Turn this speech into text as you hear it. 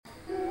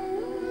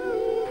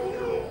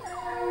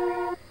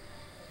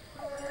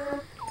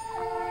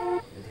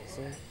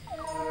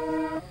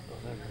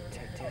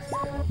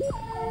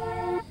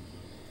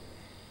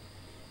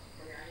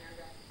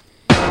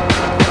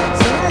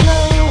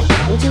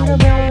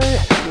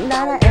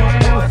that I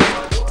am.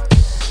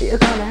 You're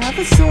gonna have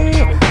to see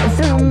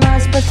through my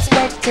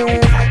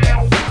perspective.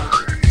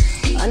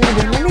 I need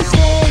to make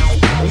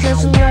mistakes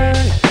just to learn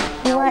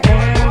who I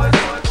am.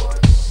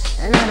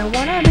 And I don't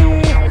wanna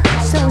be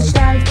so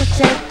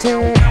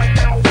protected.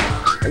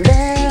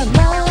 There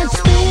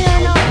must be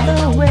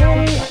another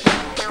way,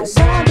 'cause I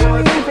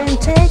believe in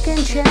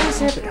taking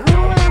chances. But who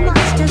am I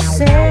to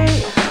say?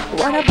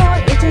 What about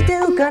you to do?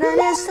 Gonna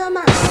need some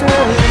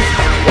answers.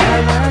 What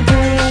am I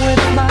doing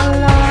with my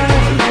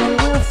life? You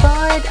will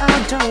find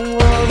out, don't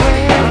worry.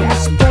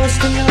 You're supposed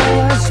to know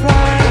what's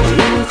right.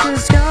 You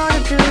just gotta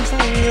do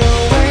things your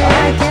way.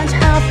 I can't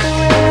help the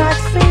way I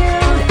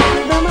feel,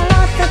 though my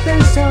life has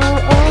been so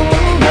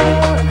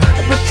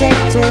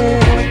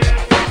overprotected.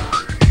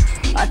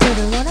 I do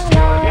what I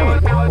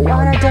like,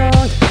 what I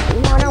don't,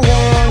 what I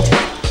want.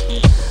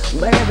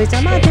 But every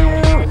time I do,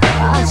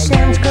 I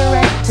stand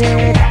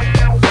corrected.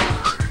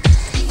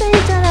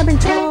 Things that I've been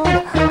told, I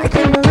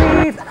can't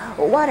believe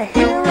what I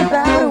hear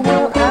about the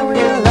world. I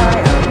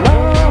realize I'm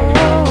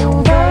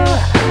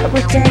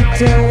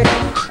overprotected.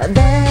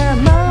 There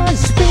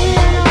must be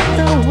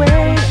another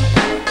way,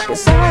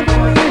 'cause I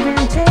believe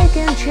in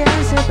taking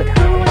chances. But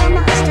who am I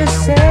to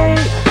say?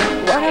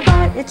 What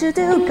about it to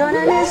do?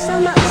 Gonna need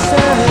some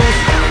answers.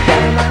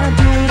 What am I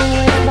doing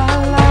with my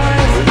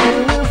life? You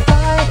will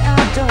find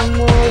out, don't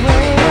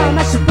worry. How am I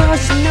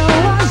supposed to know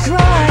what's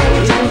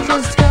right? You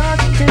just got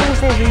to do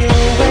things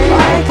your way. I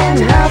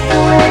can't help the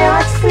way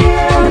I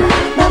feel,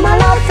 but my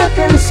life has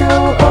been so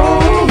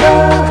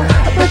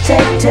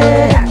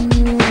overprotected.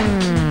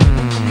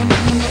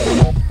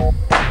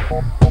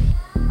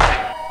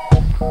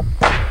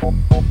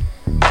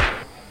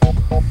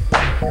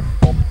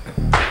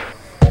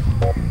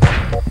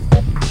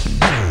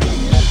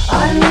 I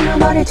need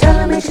nobody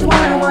telling me just what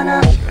I'm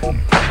gonna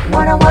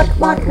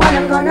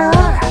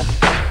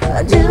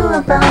do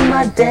about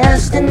my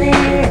destiny.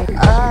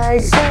 I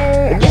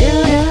say,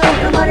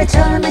 nobody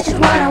telling me just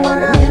what I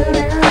wanna do.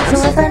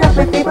 So I fed up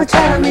with people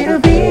telling me to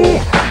be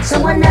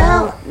someone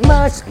else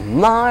much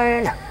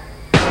mine.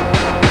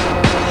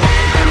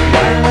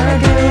 What am I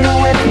doing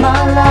with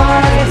my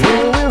life? You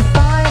will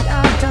find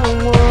out, don't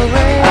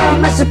worry.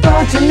 Am I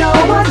supposed to know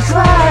what's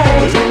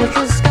right? You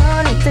just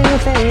gotta do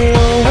things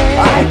your way.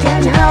 I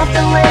can't help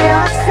the way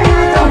I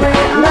feel, but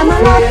my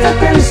life has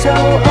been so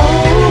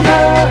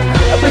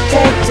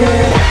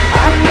overprotected.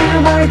 I need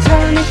nobody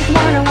telling me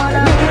what I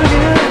wanna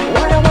do.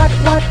 What I'm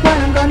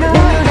gonna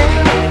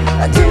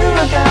do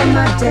about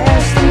my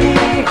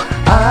destiny.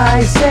 I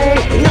say,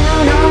 no,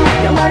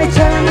 nobody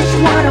telling me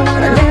what I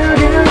wanna do.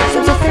 So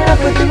I feel up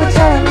with people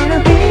telling me to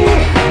be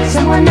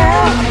someone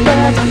else, but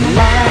I don't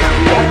mind.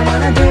 What I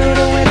wanna do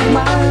with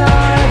my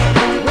life,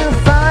 we'll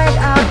find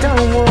out,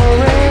 don't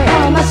worry.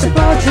 How am I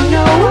supposed to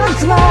know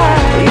what's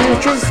right? You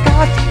just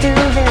got to do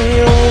the